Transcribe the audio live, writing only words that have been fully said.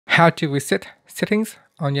how to reset settings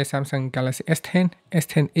on your Samsung Galaxy S10,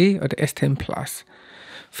 S10e or the S10 Plus.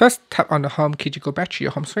 First, tap on the home key to go back to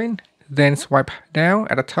your home screen. Then swipe down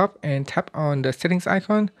at the top and tap on the settings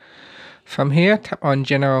icon. From here, tap on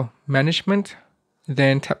General Management.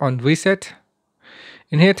 Then tap on Reset.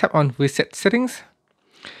 In here, tap on Reset Settings.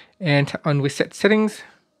 And tap on Reset Settings.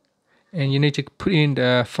 And you need to put in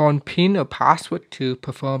the phone PIN or password to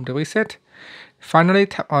perform the reset. Finally,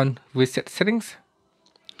 tap on Reset Settings.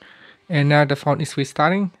 And now the phone is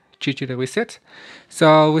restarting due to the reset.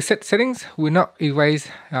 So reset settings will not erase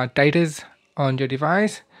data on your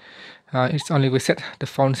device. It's only reset the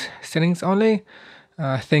phone's settings only.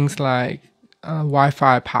 Things like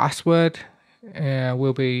Wi-Fi password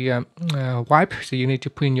will be wiped, so you need to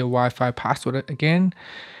put in your Wi-Fi password again.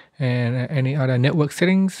 And any other network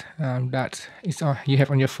settings that you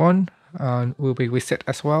have on your phone will be reset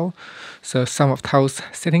as well. So some of those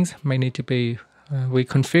settings may need to be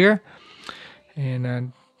reconfigured.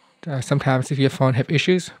 And sometimes if your phone have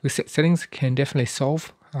issues, reset settings can definitely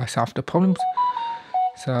solve the problems.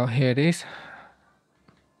 So here it is.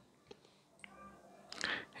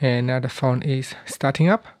 And now the phone is starting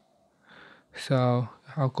up. So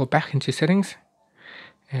I'll go back into settings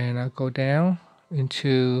and I'll go down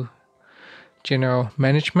into General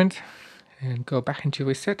Management and go back into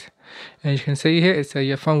reset. And you can see here it's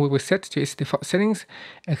your phone will reset to its default settings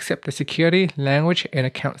except the security, language and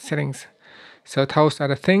account settings. So those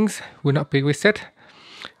other things will not be reset.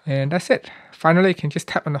 And that's it. Finally, you can just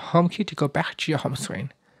tap on the home key to go back to your home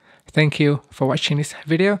screen. Thank you for watching this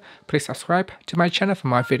video. Please subscribe to my channel for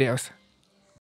more videos.